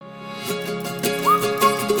Are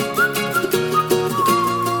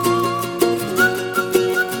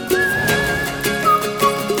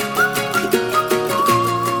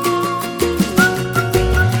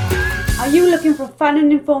you looking for a fun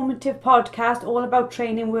and informative podcast all about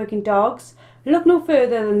training working dogs? Look no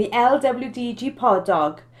further than the LWDG Pod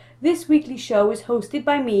Dog. This weekly show is hosted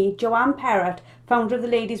by me, Joanne Perrott, founder of the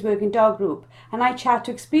Ladies Working Dog Group, and I chat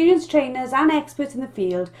to experienced trainers and experts in the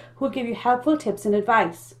field who will give you helpful tips and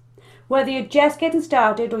advice. Whether you're just getting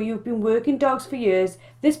started or you've been working dogs for years,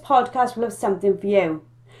 this podcast will have something for you.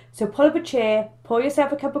 So pull up a chair, pour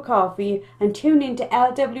yourself a cup of coffee, and tune in to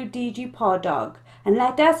LWDG Pod Dog, and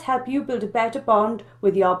let us help you build a better bond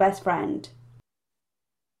with your best friend.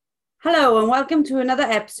 Hello and welcome to another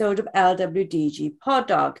episode of LWDG Pod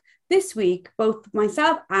Dog. This week, both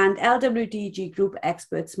myself and LWDG Group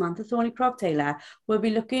expert Samantha Thornycroft-Taylor will be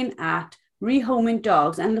looking at rehoming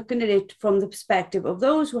dogs and looking at it from the perspective of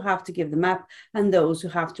those who have to give them up and those who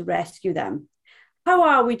have to rescue them. How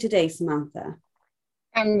are we today, Samantha?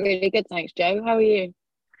 I'm really good, thanks, Jo. How are you?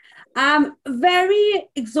 I'm very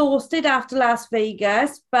exhausted after Las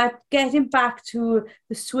Vegas, but getting back to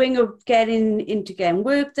the swing of getting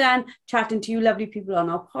work done, chatting to you lovely people on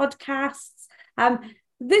our podcasts.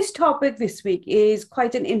 This topic this week is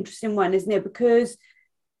quite an interesting one, isn't it? Because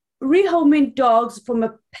rehoming dogs from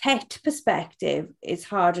a pet perspective is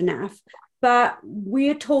hard enough, but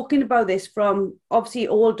we're talking about this from obviously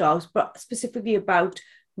all dogs, but specifically about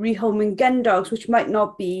rehoming gun dogs, which might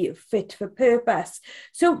not be fit for purpose.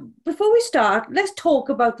 So before we start, let's talk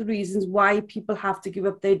about the reasons why people have to give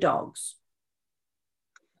up their dogs.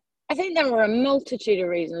 I think there are a multitude of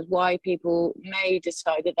reasons why people may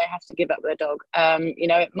decide that they have to give up their dog.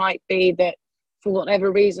 It might be that for whatever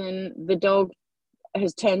reason, the dog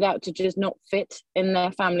has turned out to just not fit in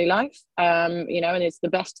their family life, and it's the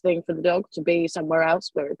best thing for the dog to be somewhere else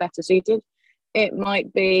where it's better suited. It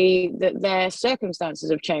might be that their circumstances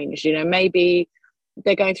have changed. Maybe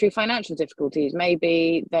they're going through financial difficulties.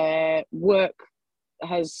 Maybe their work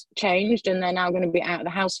has changed and they're now going to be out of the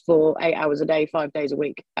house for 8 hours a day, 5 days a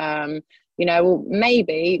week.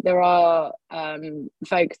 Maybe there are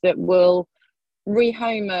folk that will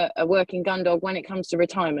rehome a working gun dog when it comes to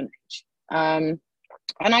retirement age. And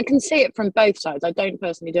I can see it from both sides. I don't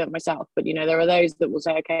personally do it myself, but there are those that will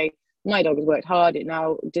say, okay, my dog has worked hard, it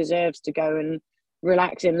now deserves to go and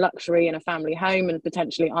relax in luxury in a family home, and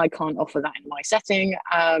potentially I can't offer that in my setting.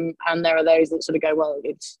 And there are those that sort of go, well,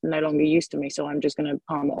 it's no longer used to me, so I'm just going to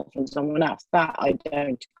palm it off on someone else. That I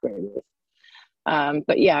don't agree with.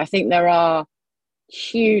 But yeah, I think there are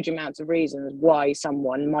huge amounts of reasons why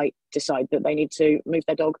someone might decide that they need to move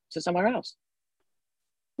their dog to somewhere else.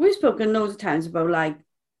 We've spoken loads of times about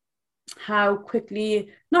how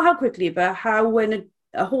when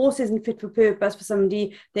a horse isn't fit for purpose for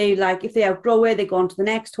somebody, if they outgrow it, they go on to the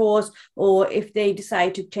next horse, or if they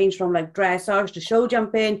decide to change from dressage to show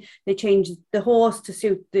jumping, they change the horse to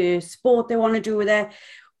suit the sport they want to do with it.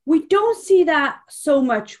 We don't see that so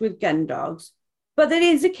much with gun dogs, but there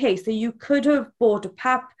is a case that you could have bought a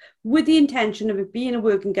pup with the intention of it being a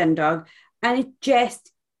working gun dog, and it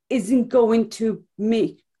just isn't going to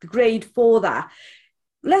make the grade for that.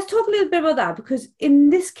 Let's talk a little bit about that, because in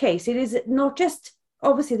this case, it is not just,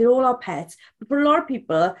 obviously they're all our pets, but for a lot of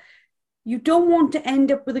people, you don't want to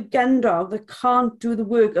end up with a gun dog that can't do the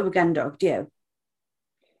work of a gun dog, do you?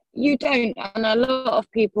 You don't, and a lot of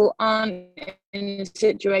people aren't in a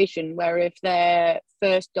situation where if their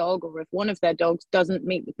first dog or if one of their dogs doesn't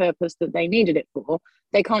meet the purpose that they needed it for,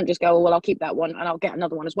 they can't just go, oh, well, I'll keep that one and I'll get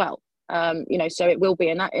another one as well. So it will be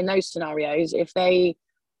in those scenarios, if they,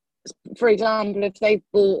 for example, if they've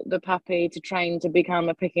bought the puppy to train to become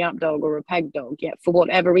a picking up dog or a peg dog, yet for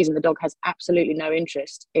whatever reason the dog has absolutely no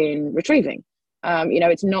interest in retrieving,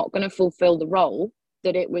 it's not going to fulfill the role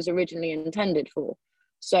that it was originally intended for.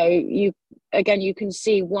 So you can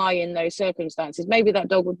see why in those circumstances maybe that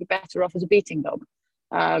dog would be better off as a beating dog.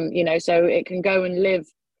 So it can go and live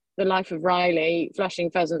the life of Riley,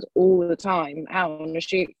 flushing pheasants all the time out on a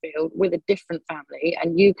shoot field with a different family,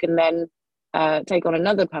 and you can then take on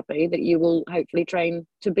another puppy that you will hopefully train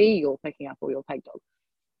to be your picking up or your peg dog.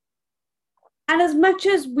 And as much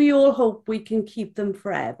as we all hope we can keep them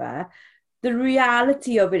forever, the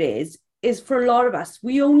reality of it is for a lot of us,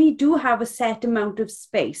 we only do have a set amount of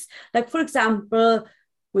space. Like, for example,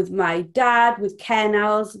 with my dad, with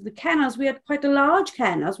kennels, we had quite a large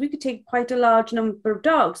kennels. We could take quite a large number of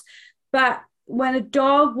dogs. But when a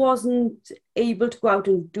dog wasn't able to go out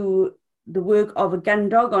and do the work of a gun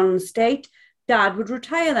dog on an estate, Dad would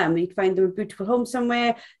retire them. He'd find them a beautiful home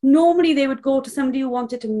somewhere. Normally they would go to somebody who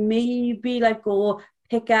wanted to maybe go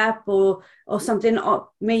pick up or something, or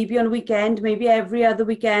maybe on a weekend, maybe every other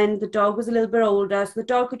weekend, the dog was a little bit older, so the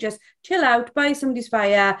dog could just chill out by somebody's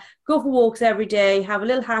fire, go for walks every day, have a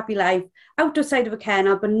little happy life outside of a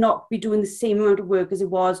kennel, but not be doing the same amount of work as it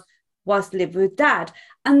was whilst living with dad.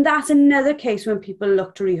 And that's another case when people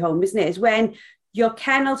look to rehome, isn't it? Is when your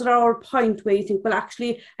kennels are at a point where you think, well,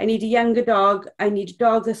 actually, I need a younger dog. I need a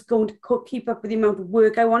dog that's going to keep up with the amount of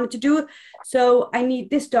work I wanted to do. So I need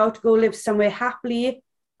this dog to go live somewhere happily,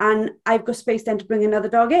 and I've got space then to bring another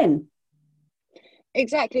dog in.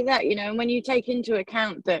 Exactly that, you know, and when you take into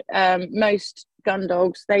account that most gun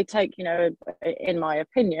dogs, they take, you know, in my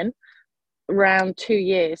opinion, around 2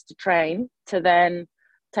 years to train to then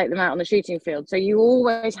take them out on the shooting field. So you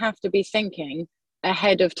always have to be thinking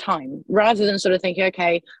ahead of time, rather than sort of thinking,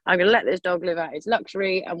 okay, I'm going to let this dog live out its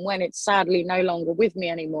luxury, and when it's sadly no longer with me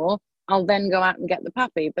anymore, I'll then go out and get the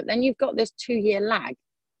puppy. But then you've got this 2-year lag.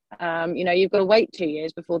 You know, you've got to wait 2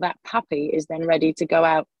 years before that puppy is then ready to go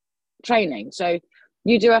out training. So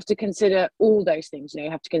you do have to consider all those things. You know,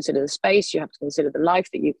 you have to consider the space, you have to consider the life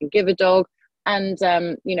that you can give a dog. And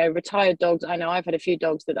you know, retired dogs, I know I've had a few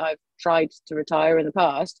dogs that I've tried to retire in the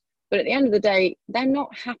past, but at the end of the day, they're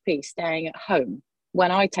not happy staying at home when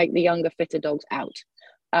I take the younger, fitter dogs out.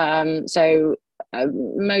 So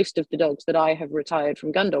most of the dogs that I have retired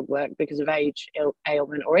from gun dog work because of age,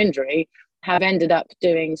 ailment or injury have ended up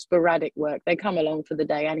doing sporadic work. They come along for the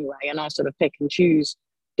day anyway, and I sort of pick and choose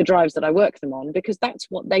the drives that I work them on because that's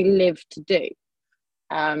what they live to do.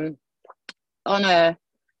 On a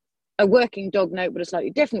working dog note, but a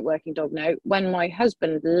slightly different working dog note, when my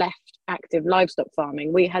husband left active livestock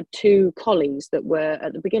farming, we had 2 collies that were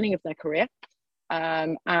at the beginning of their career.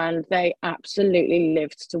 And they absolutely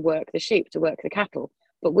lived to work the sheep, to work the cattle,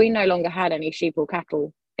 but we no longer had any sheep or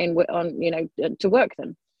cattle to work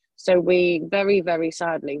them. So we very, very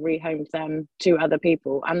sadly rehomed them to other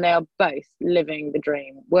people, and they are both living the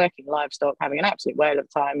dream, working livestock, having an absolute whale of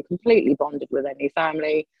time, completely bonded with their new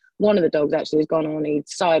family. One of the dogs actually has gone on, he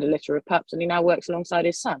sired a litter of pups, and he now works alongside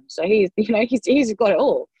his son. So he's got it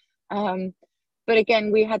all. But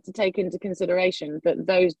again, we had to take into consideration that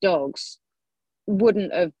those dogs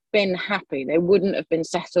wouldn't have been happy, they wouldn't have been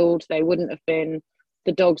settled, they wouldn't have been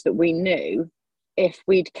the dogs that we knew if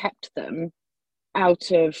we'd kept them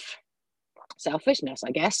out of selfishness,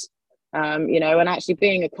 I guess. You know, and actually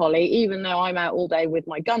being a collie, even though I'm out all day with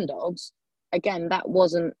my gun dogs, again, that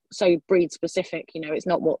wasn't so breed specific. You know, it's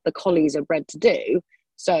not what the collies are bred to do.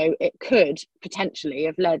 So it could potentially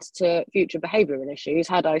have led to future behavioural issues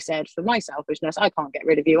had I said, for my selfishness, I can't get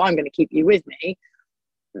rid of you, I'm going to keep you with me.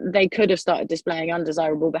 They could have started displaying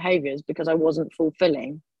undesirable behaviours because I wasn't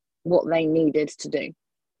fulfilling what they needed to do.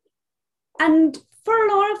 And for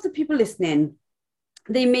a lot of the people listening,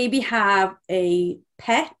 they maybe have a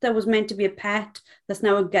pet that was meant to be a pet that's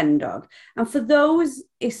now a gun dog. And for those,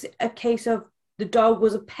 it's a case of the dog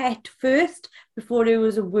was a pet first before it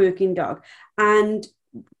was a working dog. And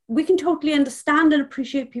we can totally understand and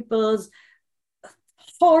appreciate people's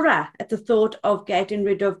horror at the thought of getting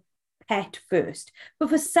rid of pet first. But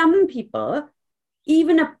for some people,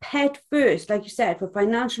 even a pet first, like you said, for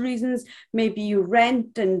financial reasons, maybe you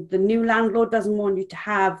rent and the new landlord doesn't want you to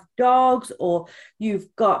have dogs, or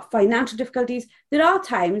you've got financial difficulties. There are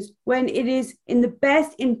times when it is in the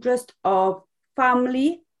best interest of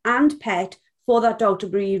family and pet for that dog to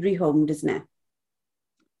be rehomed, isn't it?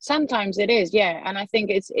 Sometimes it is, yeah. And I think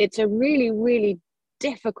it's a really, really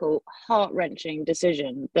difficult, heart-wrenching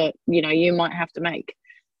decision that, you know, you might have to make.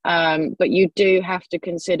 But you do have to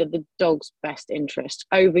consider the dog's best interest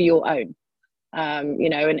over your own. You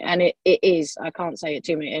know, and it is, I can't say it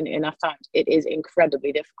too many enough times, it is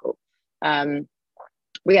incredibly difficult.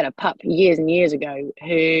 We had a pup years and years ago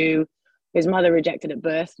who his mother rejected at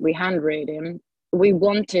birth. We hand reared him. We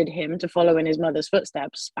wanted him to follow in his mother's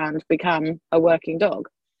footsteps and become a working dog.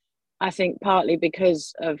 I think partly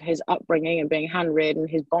because of his upbringing and being hand reared and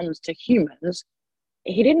his bonds to humans,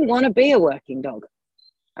 he didn't want to be a working dog.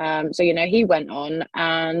 So, you know, he went on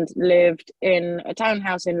and lived in a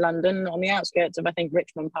townhouse in London on the outskirts of, I think,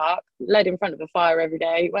 Richmond Park, led in front of a fire every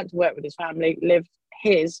day, went to work with his family, lived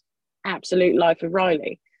his absolute life of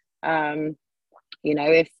Riley. You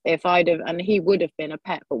know, if I'd have, and he would have been a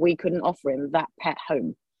pet, but we couldn't offer him that pet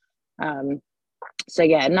home. So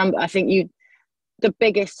yeah, I think the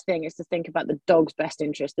biggest thing is to think about the dog's best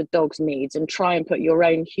interest, the dog's needs, and try and put your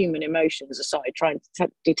own human emotions aside, try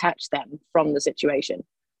and detach them from the situation.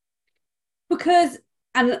 Because,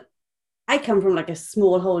 and I come from like a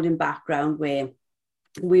small holding background where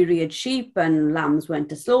we reared sheep and lambs went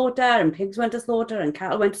to slaughter and pigs went to slaughter and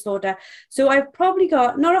cattle went to slaughter. So I've probably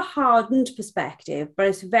got not a hardened perspective, but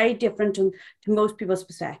it's very different to most people's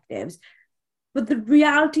perspectives. But the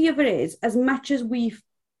reality of it is, as much as we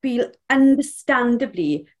feel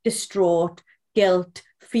understandably distraught, guilt,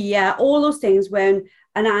 fear, all those things when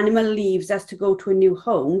an animal leaves us to go to a new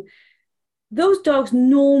home, those dogs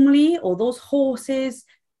normally, or those horses,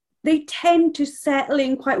 they tend to settle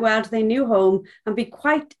in quite well to their new home and be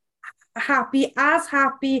quite happy as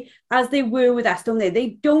they were with us, don't they? They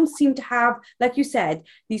don't seem to have, like you said,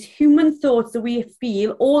 these human thoughts that we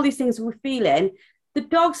feel, all these things we're feeling. The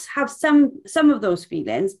dogs have some of those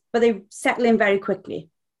feelings, but they settle in very quickly.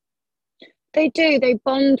 They do. They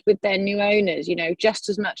bond with their new owners, you know, just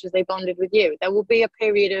as much as they bonded with you. There will be a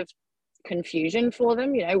period of confusion for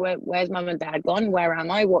them, you know, where's mum and dad gone? Where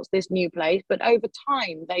am I? What's this new place? But over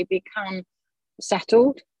time, they become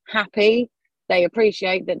settled, happy. They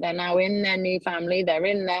appreciate that they're now in their new family. They're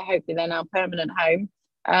in their, hopefully, their now permanent home.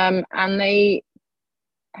 And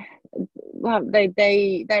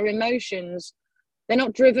their emotions, they're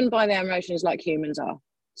not driven by their emotions like humans are.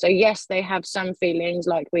 So yes, they have some feelings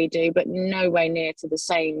like we do, but nowhere near to the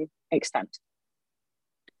same extent.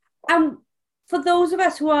 For those of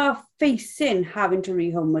us who are facing having to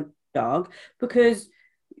rehome a dog, because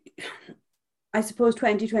I suppose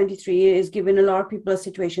 2023 is giving a lot of people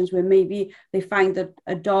situations where maybe they find that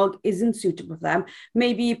a dog isn't suitable for them.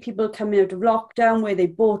 Maybe people coming out of lockdown where they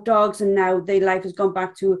bought dogs and now their life has gone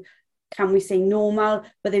back to, can we say, normal,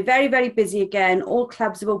 but they're very, very busy again. All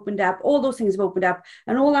clubs have opened up, all those things have opened up,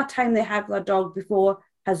 and all that time they had with that dog before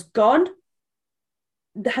has gone.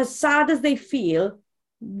 As sad as they feel,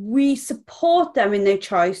 we support them in their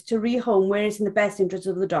choice to rehome where it's in the best interest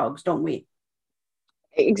of the dogs, don't we?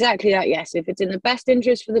 Exactly that, yes. If it's in the best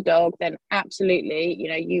interest for the dog, then absolutely, you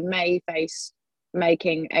know, you may face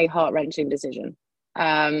making a heart-wrenching decision.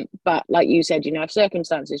 But like you said, you know, if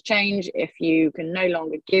circumstances change, if you can no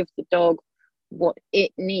longer give the dog what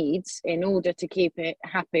it needs in order to keep it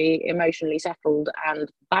happy, emotionally settled and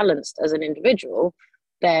balanced as an individual,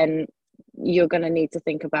 then you're going to need to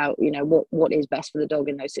think about, you know, what is best for the dog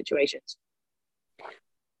in those situations.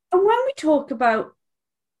 And when we talk about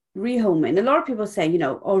rehoming, a lot of people say, you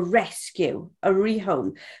know, or rescue, a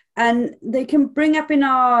rehome, and they can bring up in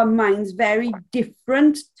our minds very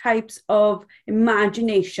different types of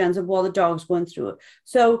imaginations of what the dog's going through.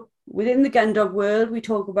 So within the gun dog world, we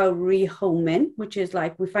talk about rehoming, which is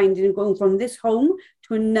like we're finding going from this home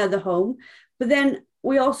to another home. But then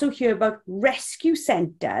we also hear about rescue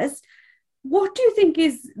centres. What do you think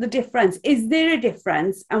is the difference? Is there a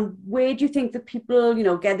difference? And where do you think that people, you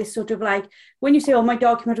know, get this sort of like, when you say, oh, my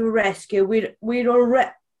dog came out of a rescue,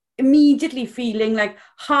 we're immediately feeling like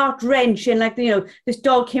heart-wrenching, like, you know, this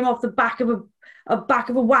dog came off the back of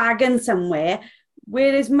a wagon somewhere,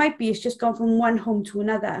 whereas might be it's just gone from one home to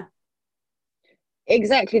another.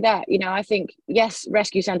 Exactly that. You know, I think, yes,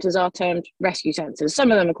 rescue centres are termed rescue centres.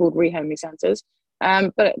 Some of them are called rehoming centres.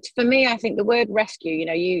 But for me, I think the word rescue, you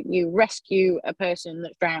know, you rescue a person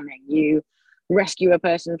that's drowning, you rescue a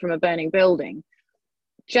person from a burning building.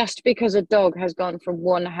 Just because a dog has gone from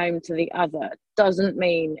one home to the other doesn't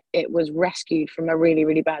mean it was rescued from a really,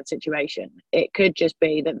 really bad situation. It could just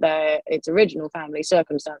be that its original family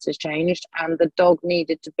circumstances changed and the dog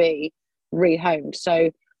needed to be rehomed.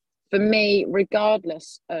 So for me,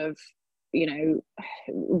 regardless of, you know,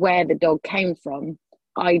 where the dog came from,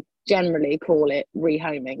 I generally call it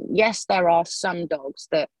rehoming. Yes, there are some dogs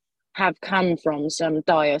that have come from some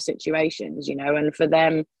dire situations, you know, and for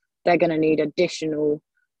them, they're going to need additional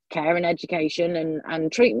care and education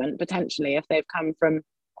and treatment potentially if they've come from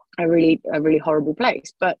a really horrible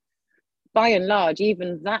place. But by and large,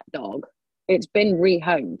 even that dog, it's been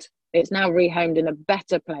rehomed. It's now rehomed in a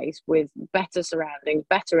better place with better surroundings,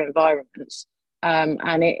 better environments.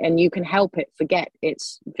 And you can help it forget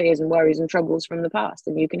its fears and worries and troubles from the past,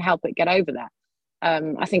 and you can help it get over that.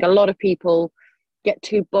 I think a lot of people get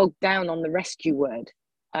too bogged down on the rescue word,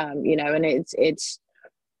 you know, and it's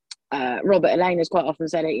Robert Elaine has quite often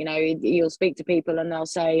said it, you know, you'll speak to people and they'll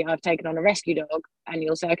say, I've taken on a rescue dog, and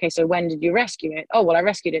you'll say, okay, so when did you rescue it? Oh, well, I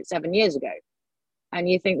rescued it 7 years ago. And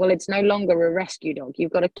you think, well, it's no longer a rescue dog.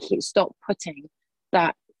 You've got to stop putting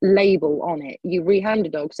that label on it. You rehomed a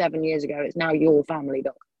dog 7 years ago. It's now your family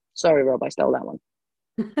dog. Sorry, Rob, I stole that one.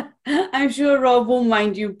 I'm sure Rob won't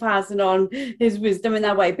mind you passing on his wisdom in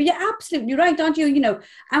that way. But you're absolutely right, aren't you? You know,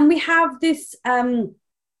 and we have this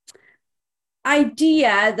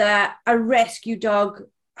idea that a rescue dog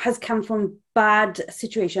has come from bad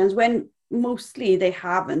situations when mostly they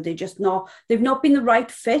haven't. They've not been the right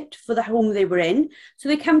fit for the home they were in. So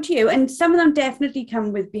they come to you, and some of them definitely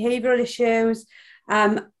come with behavioral issues,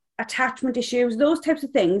 attachment issues, those types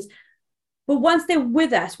of things. But once they're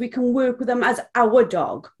with us, we can work with them as our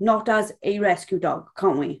dog, not as a rescue dog,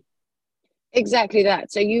 can't we? Exactly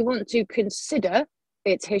that. So you want to consider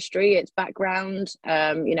its history, its background,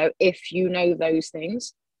 if you know those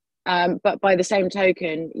things. But by the same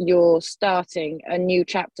token, you're starting a new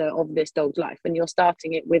chapter of this dog's life, and you're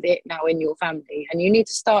starting it with it now in your family. And you need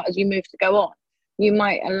to start as you move to go on. You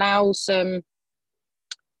might allow some,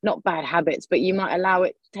 not bad habits, but you might allow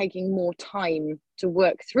it taking more time to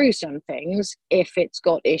work through some things if it's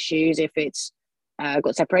got issues, if it's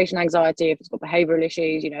got separation anxiety, if it's got behavioral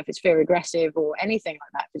issues, if it's fear aggressive or anything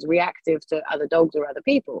like that, if it's reactive to other dogs or other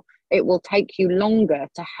people. It will take you longer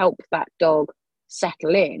to help that dog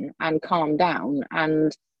settle in and calm down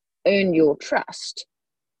and earn your trust.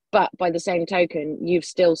 But by the same token, you've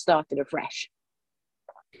still started afresh.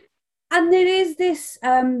 And there is this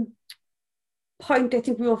point I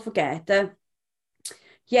think we all forget that,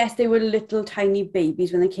 yes, they were little tiny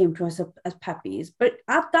babies when they came to us as puppies, but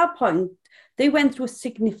at that point, they went through a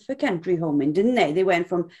significant rehoming, didn't they? They went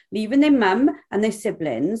from leaving their mum and their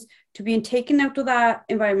siblings to being taken out of that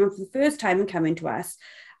environment for the first time and coming to us.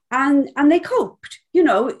 And they coped.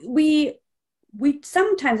 We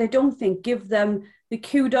sometimes, I don't think, give them the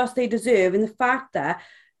kudos they deserve in the fact that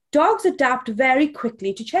dogs adapt very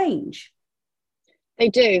quickly to change. They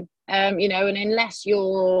do. And unless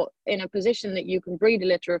you're in a position that you can breed a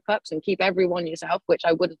litter of pups and keep everyone yourself, which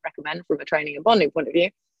I wouldn't recommend from a training and bonding point of view,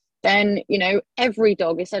 then, every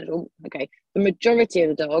dog is settled. Okay, the majority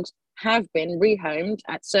of the dogs have been rehomed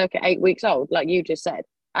at circa 8 weeks old, like you just said,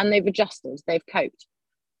 and they've adjusted, they've coped.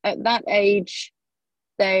 At that age,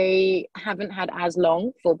 they haven't had as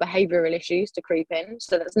long for behavioral issues to creep in.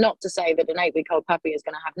 So that's not to say that an 8-week-old puppy is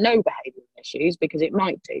going to have no behavioral issues, because it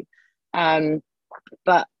might do.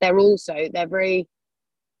 But they're very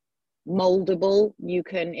moldable. You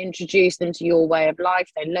can introduce them to your way of life.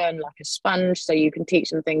 They learn like a sponge, so you can teach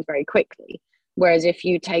them things very quickly. Whereas if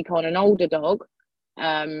you take on an older dog,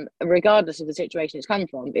 regardless of the situation it's come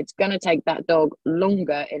from, it's going to take that dog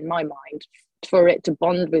longer, in my mind, for it to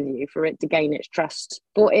bond with you, for it to gain its trust,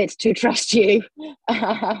 for it to trust you,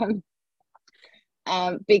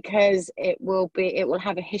 because it will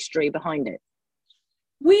have a history behind it.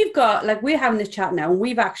 We're having this chat now, and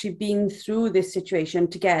we've actually been through this situation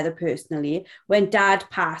together personally, when Dad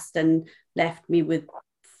passed and left me with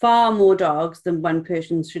far more dogs than one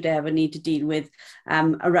person should ever need to deal with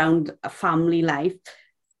around a family life.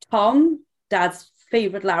 Tom, Dad's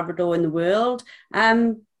favorite Labrador in the world,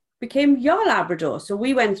 became your Labrador. So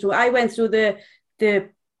I went through the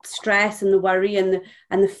stress and the worry and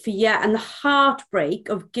the fear and the heartbreak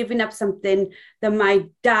of giving up something that my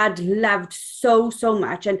dad loved so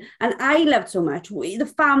much, and I loved so much.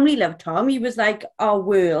 The family loved Tom. He was like our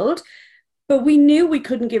world, but we knew we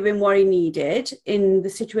couldn't give him what he needed in the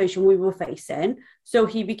situation we were facing. So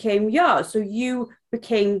he became yours. So you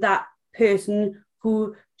became that person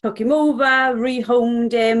who took him over,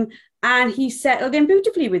 rehomed him, and he settled in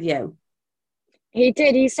beautifully with you. He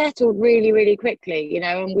did. He settled really, really quickly,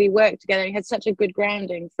 and we worked together. He had such a good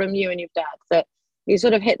grounding from you and your dad that he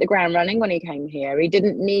sort of hit the ground running when he came here. He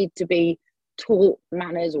didn't need to be taught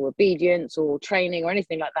manners or obedience or training or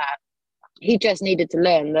anything like that. He just needed to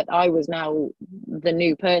learn that I was now the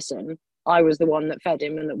new person. I was the one that fed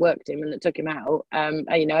him and that worked him and that took him out. And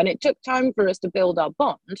it took time for us to build our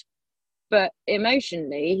bond. But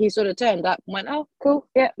emotionally, he sort of turned up and went, oh, cool.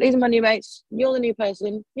 Yeah, these are my new mates. You're the new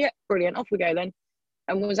person. Yeah, brilliant. Off we go then.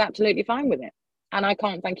 And was absolutely fine with it. And I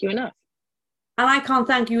can't thank you enough. And I can't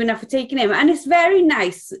thank you enough for taking him. And it's very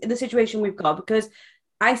nice, the situation we've got, because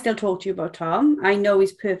I still talk to you about Tom. I know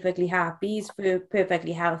he's perfectly happy. He's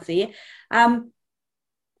perfectly healthy. And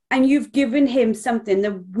you've given him something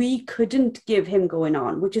that we couldn't give him going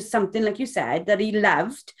on, which is something, like you said, that he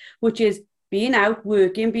loved, which is being out,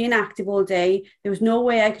 working, being active all day. There was no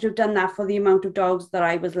way I could have done that for the amount of dogs that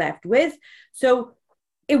I was left with. So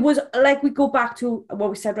it was like, we go back to what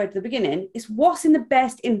we said right at the beginning, is what's in the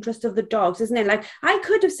best interest of the dogs, isn't it? Like, I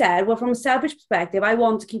could have said, well, from a selfish perspective, I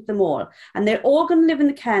want to keep them all, and they're all going to live in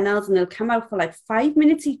the kennels, and they'll come out for like 5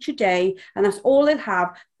 minutes each a day, and that's all they'll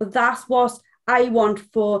have. But that's what I want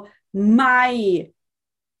for my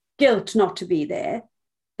guilt not to be there.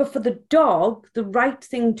 But for the dog, the right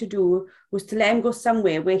thing to do was to let him go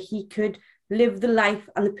somewhere where he could live the life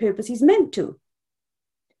and the purpose he's meant to.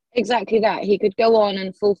 Exactly that. He could go on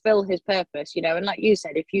and fulfill his purpose, and like you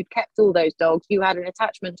said, if you'd kept all those dogs, you had an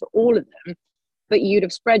attachment to all of them, but you'd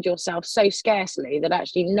have spread yourself so scarcely that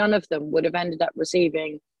actually none of them would have ended up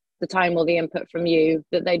receiving the time or the input from you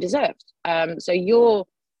that they deserved. So your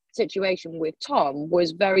situation with Tom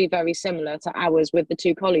was very, very similar to ours with the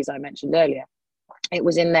two collies I mentioned earlier. It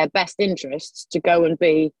was in their best interests to go and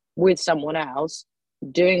be with someone else,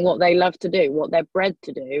 doing what they love to do, what they're bred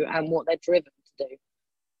to do, and what they're driven to do.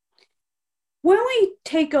 When we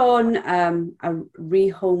take on a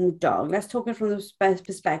rehomed dog, let's talk it from the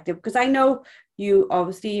perspective, because I know you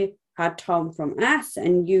obviously had Tom from us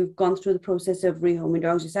and you've gone through the process of rehoming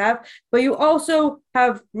dogs yourself, but you also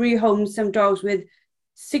have rehomed some dogs with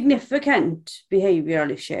significant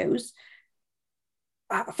behavioural issues.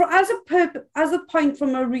 As a point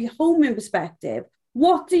from a rehoming perspective,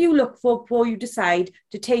 what do you look for before you decide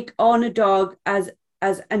to take on a dog as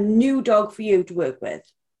a new dog for you to work with?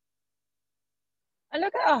 I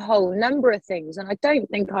look at a whole number of things, and I don't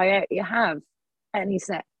think I have any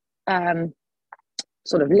set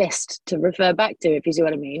sort of list to refer back to, if you see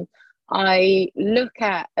what I mean. I look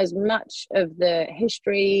at as much of the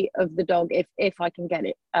history of the dog, if I can get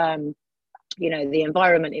it, the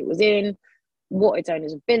environment it was in, what its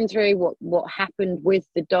owners have been through, what happened with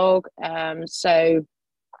the dog. So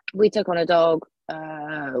we took on a dog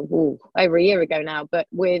over a year ago now, but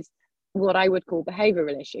with what I would call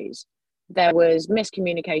behavioural issues. There was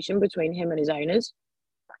miscommunication between him and his owners.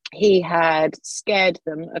 He had scared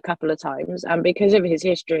them a couple of times, and because of his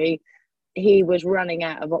history, he was running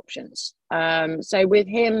out of options. So with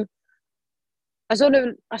him, I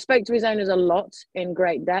spoke to his owners a lot in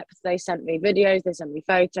great depth. They sent me videos, they sent me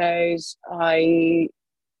photos. I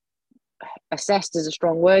assessed is a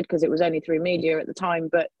strong word because it was only through media at the time,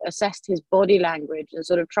 but assessed his body language and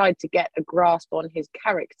sort of tried to get a grasp on his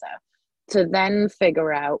character to then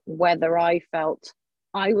figure out whether I felt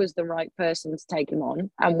I was the right person to take him on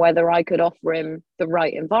and whether I could offer him the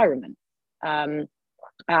right environment.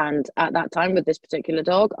 And at that time with this particular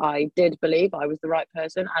dog, I did believe I was the right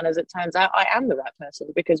person. And as it turns out, I am the right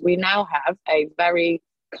person because we now have a very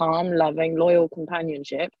calm, loving, loyal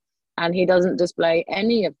companionship. And he doesn't display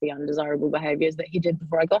any of the undesirable behaviors that he did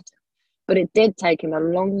before I got him. But it did take him a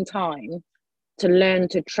long time to learn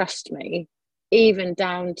to trust me, even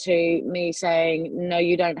down to me saying, no,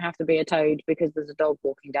 you don't have to be a toad because there's a dog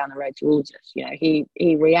walking down the road towards us. You know,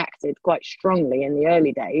 he reacted quite strongly in the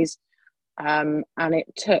early days. And it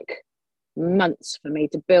took months for me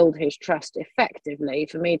to build his trust effectively,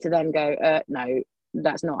 for me to then go, no,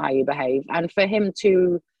 that's not how you behave. And for him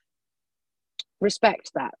to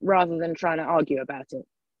respect that rather than trying to argue about it.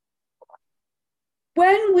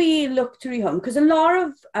 When we look to rehome, because a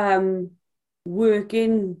lot of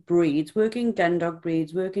working gun dog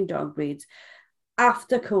breeds, working dog breeds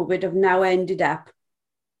after COVID have now ended up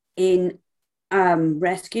in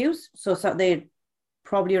rescues. So they're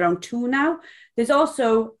probably around 2 now. There's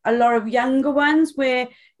also a lot of younger ones where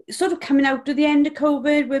sort of coming out to the end of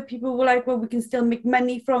COVID where people were like, well, we can still make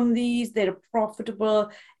money from these. They're a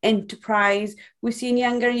profitable enterprise. We're seeing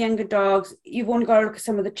younger and younger dogs. You've only got to look at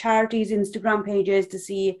some of the charities' Instagram pages to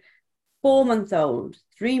see 4-month-old,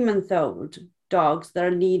 3-month-old dogs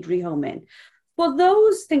that need rehoming. For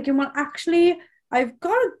those thinking, well, actually, I've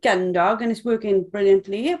got a gun dog and it's working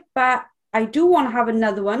brilliantly, but I do want to have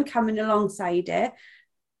another one coming alongside it.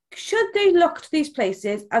 Should they look to these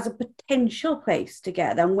places as a potential place to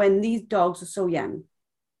get them when these dogs are so young?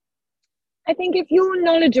 I think if you're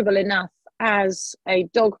knowledgeable enough as a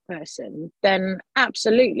dog person, then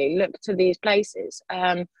absolutely look to these places.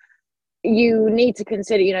 You need to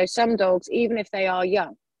consider, some dogs, even if they are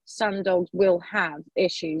young, some dogs will have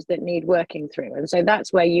issues that need working through. And so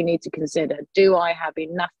that's where you need to consider, do I have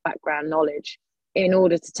enough background knowledge in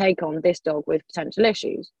order to take on this dog with potential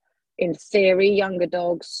issues? In theory, younger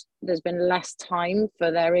dogs, there's been less time for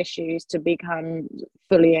their issues to become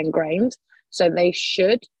fully ingrained. So they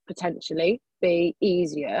should potentially be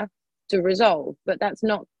easier to resolve, but that's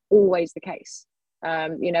not always the case.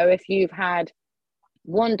 If you've had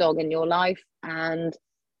one dog in your life and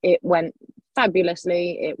it went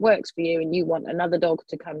fabulously, it works for you, and you want another dog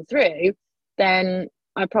to come through, then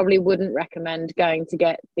I probably wouldn't recommend going to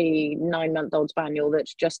get the 9-month-old spaniel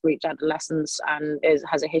that's just reached adolescence and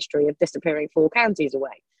has a history of disappearing 4 counties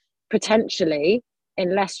away. Potentially,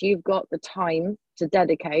 unless you've got the time to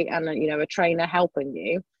dedicate and a trainer helping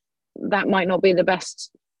you, that might not be the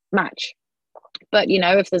best match. But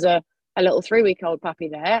if there's a little 3-week-old puppy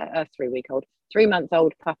there,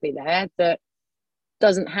 3-month-old puppy there that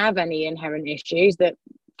doesn't have any inherent issues, that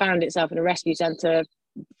found itself in a rescue centre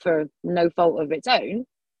for no fault of its own,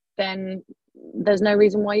 then there's no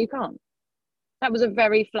reason why you can't. That was a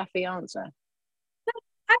very fluffy answer.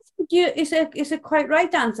 I think it's a quite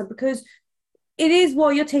right answer, because it is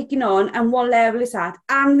what you're taking on and what level it's at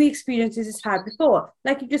and the experiences it's had before.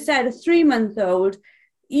 Like you just said, a 3-month-old,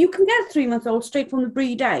 you can get a 3-month-old straight from the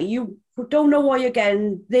breeder. You don't know what you're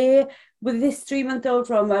getting there with this 3-month-old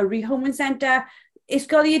from a rehoming centre. It's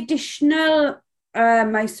got the additional,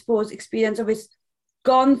 I suppose, experience of it's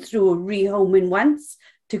gone through rehoming once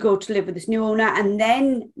to go to live with this new owner, and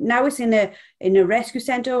then now it's in a rescue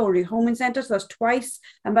centre or rehoming centre, so that's twice.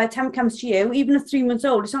 And by the time it comes to you, even a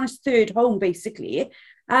 3-month-old, it's on its third home basically.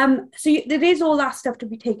 There is all that stuff to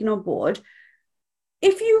be taken on board.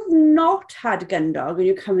 If you've not had a gun dog and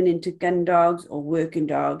you're coming into gun dogs or working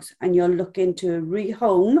dogs and you're looking to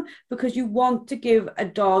rehome because you want to give a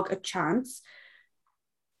dog a chance,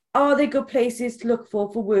 are they good places to look for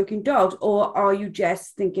working dogs? Or are you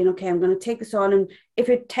just thinking, okay, I'm going to take this on, and if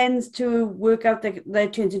it tends to work out, that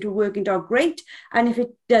it turns into a working dog, great. And if it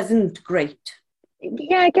doesn't, great.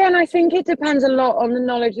 Yeah, again, I think it depends a lot on the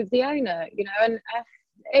knowledge of the owner, and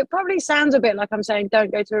it probably sounds a bit like I'm saying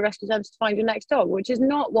don't go to a rescue centre to find your next dog, which is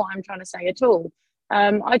not what I'm trying to say at all.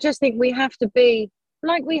 I just think we have to be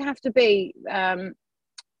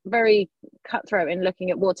very cutthroat in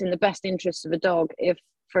looking at what's in the best interests of a dog. If,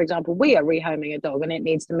 for example, we are rehoming a dog and it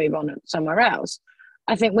needs to move on somewhere else,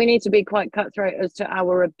 I think we need to be quite cutthroat as to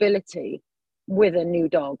our ability with a new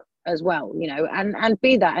dog as well, and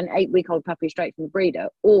be that an 8-week-old puppy straight from the breeder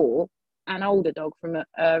or an older dog from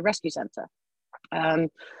a rescue centre.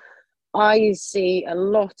 I see a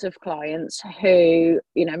lot of clients who,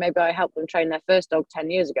 maybe I helped them train their first dog 10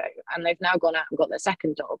 years ago and they've now gone out and got their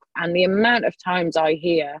second dog. And the amount of times I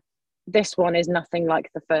hear, this one is nothing like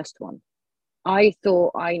the first one. I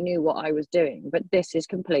thought I knew what I was doing, but this is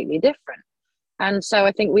completely different. And so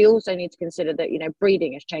I think we also need to consider that,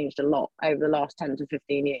 breeding has changed a lot over the last 10 to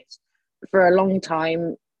 15 years. For a long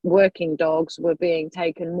time, working dogs were being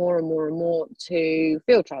taken more and more and more to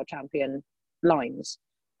field trial champion lines.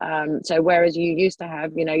 So whereas you used to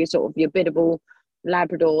have, your biddable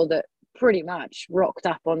Labrador that pretty much rocked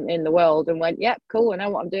up in the world and went, yep, cool, I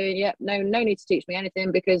know what I'm doing. Yep, no need to teach me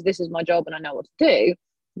anything because this is my job and I know what to do.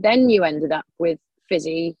 Then you ended up with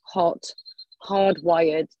fizzy, hot,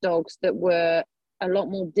 hardwired dogs that were a lot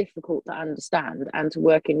more difficult to understand and to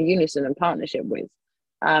work in unison and partnership with.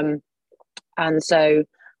 And so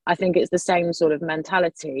I think it's the same sort of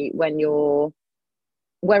mentality when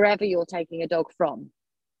wherever you're taking a dog from.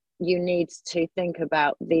 You need to think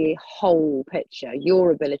about the whole picture,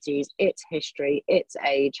 your abilities, its history, its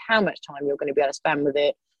age, how much time you're going to be able to spend with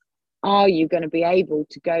it. Are you going to be able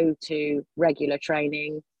to go to regular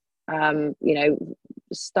training,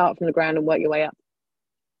 start from the ground and work your way up?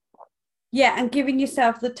 Yeah, and giving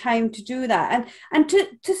yourself the time to do that. And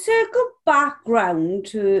to circle back round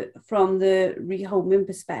from the rehoming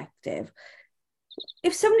perspective,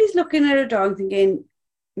 if somebody's looking at a dog thinking,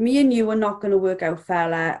 me and you are not going to work out,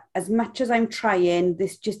 fella, as much as I'm trying,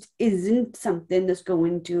 this just isn't something that's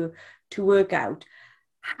going to work out.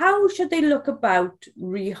 How should they look about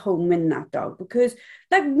rehoming that dog? Because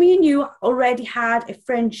like me and you already had a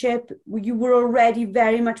friendship. You were already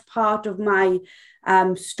very much part of my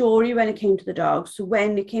story when it came to the dog. So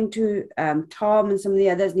when it came to Tom and some of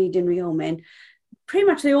the others needing rehoming, pretty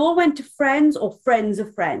much they all went to friends or friends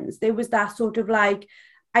of friends. There was that sort of like,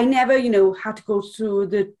 I never, had to go through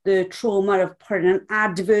the trauma of putting an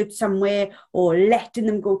advert somewhere or letting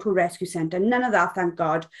them go to a rescue centre. None of that, thank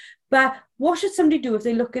God. But what should somebody do if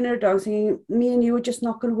they're looking at a dog saying, me and you are just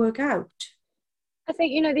not going to work out? I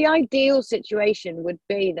think, the ideal situation would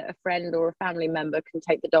be that a friend or a family member can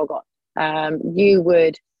take the dog on. You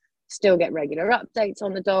would still get regular updates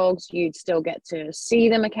on the dogs. You'd still get to see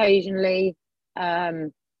them occasionally.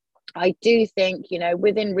 I do think,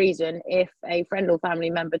 within reason, if a friend or family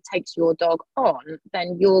member takes your dog on,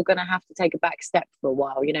 then you're going to have to take a back step for a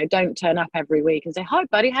while. Don't turn up every week and say, hi,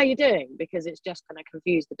 buddy, how you doing? Because it's just going to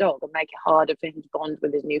confuse the dog and make it harder for him to bond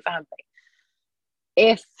with his new family.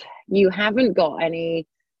 If you haven't got any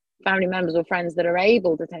family members or friends that are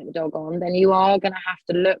able to take the dog on, then you are going to have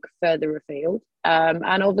to look further afield.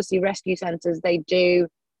 And obviously rescue centres, they do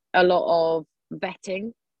a lot of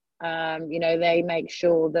vetting. They make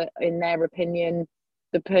sure that, in their opinion,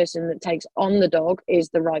 the person that takes on the dog is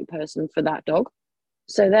the right person for that dog.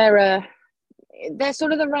 So they're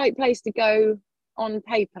sort of the right place to go on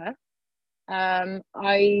paper.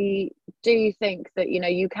 I do think that,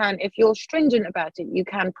 you can, if you're stringent about it, you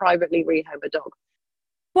can privately rehome a dog.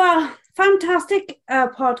 Well, fantastic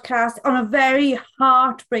podcast on a very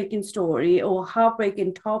heartbreaking story or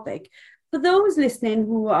heartbreaking topic. For those listening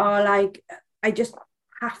who are like, I just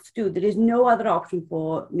have to, there is no other option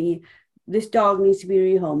for me, this dog needs to be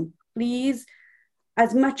rehomed. Please,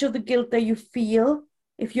 as much of the guilt that you feel,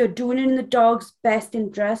 If you're doing it in the dog's best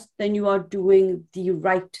interest, then you are doing the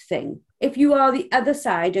right thing. If you are the other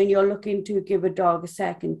side and you're looking to give a dog a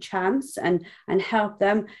second chance and help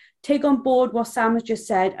them, take on board what Sam has just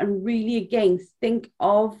said and really, again, think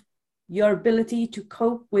of your ability to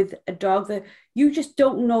cope with a dog that you just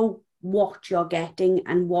don't know what you're getting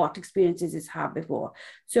and what experiences it's had before.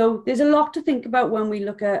 So there's a lot to think about when we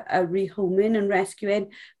look at rehoming and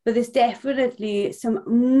rescuing, but there's definitely some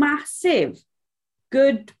massive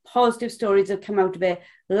good positive stories that come out of it,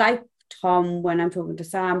 like Tom when I'm talking to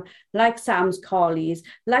Sam, like Sam's collies,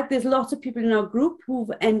 like there's lots of people in our group who've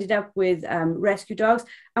ended up with rescue dogs,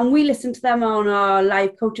 and we listen to them on our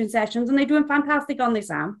live coaching sessions, and they're doing fantastic on this,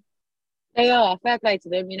 Sam. They are, fair play to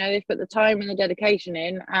them. You know, they've put the time and the dedication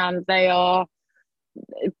in, and they are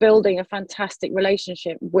building a fantastic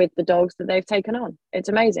relationship with the dogs that they've taken on. It's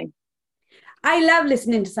amazing. I love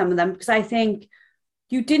listening to some of them because I think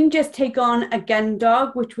you didn't just take on a gun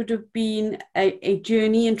dog, which would have been a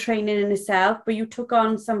journey and training in itself, but you took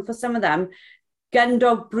on for some of them, gun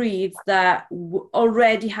dog breeds that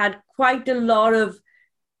already had quite a lot of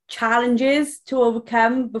challenges to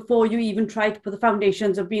overcome before you even try to put the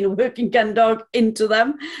foundations of being a working gun dog into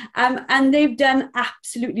them. And they've done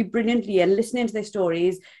absolutely brilliantly, and listening to their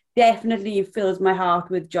stories definitely fills my heart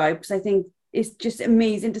with joy, because I think it's just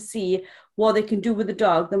amazing to see what they can do with a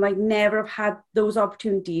dog that might never have had those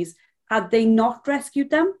opportunities had they not rescued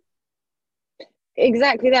them.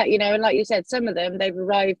 Exactly that, you know, and like you said, some of them, they've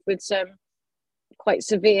arrived with some quite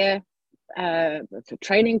severe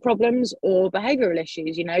training problems or behavioural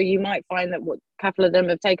issues. You know, you might find that a couple of them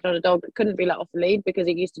have taken on a dog that couldn't be let off the lead because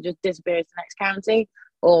it used to just disappear to the next county,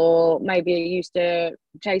 or maybe it used to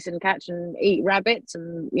chase and catch and eat rabbits,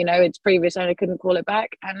 and you know its previous owner couldn't call it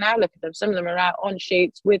back. And now look at them, some of them are out on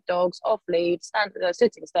shoots with dogs off lead,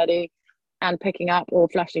 sitting steady and picking up or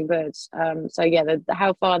flashing birds. So yeah,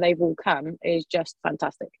 how far they've all come is just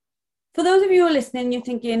fantastic. For those of you who are listening, you're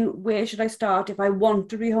thinking, where should I start if I want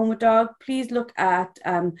to rehome a dog? Please look at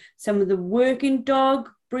some of the working dog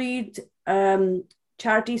breed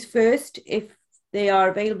charities first, if they are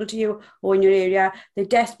available to you or in your area. They're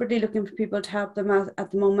desperately looking for people to help them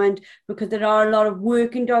at the moment, because there are a lot of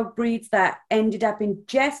working dog breeds that ended up in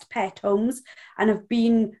just pet homes and have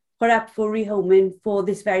been put up for rehoming for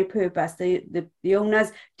this very purpose. The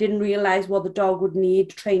owners didn't realise what the dog would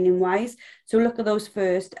need training wise. So look at those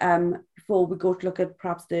first before we go to look at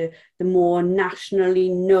perhaps the more nationally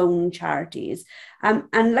known charities.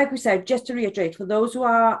 And like we said, just to reiterate, for those who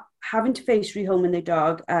are having to face rehoming their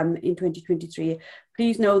dog in 2023,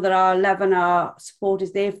 please know that our love and our support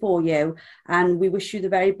is there for you, and we wish you the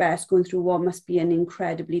very best going through what must be an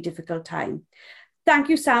incredibly difficult time. Thank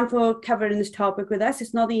you, Sam, for covering this topic with us.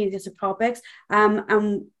 It's not the easiest of topics.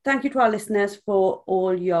 And thank you to our listeners for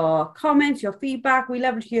all your comments, your feedback. We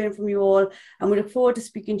love hearing from you all, and we look forward to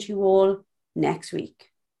speaking to you all next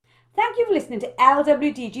week. Thank you for listening to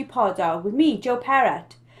LWDG Pod Dog with me, Jo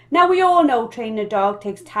Parrott. Now, we all know training a dog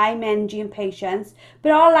takes time, energy and patience,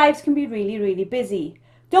 but our lives can be really, really busy.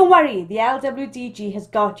 Don't worry, the LWDG has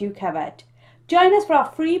got you covered. Join us for our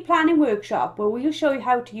free planning workshop, where we'll show you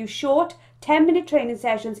how to use short 10-minute training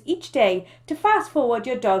sessions each day to fast forward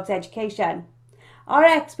your dog's education. Our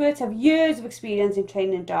experts have years of experience in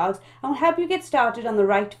training dogs and will help you get started on the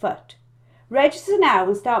right foot. Register now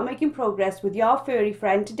and start making progress with your furry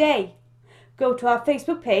friend today. Go to our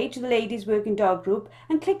Facebook page, the Ladies Working Dog Group,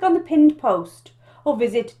 and click on the pinned post, or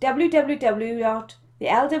visit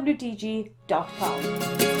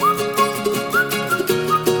www.thelwdg.com.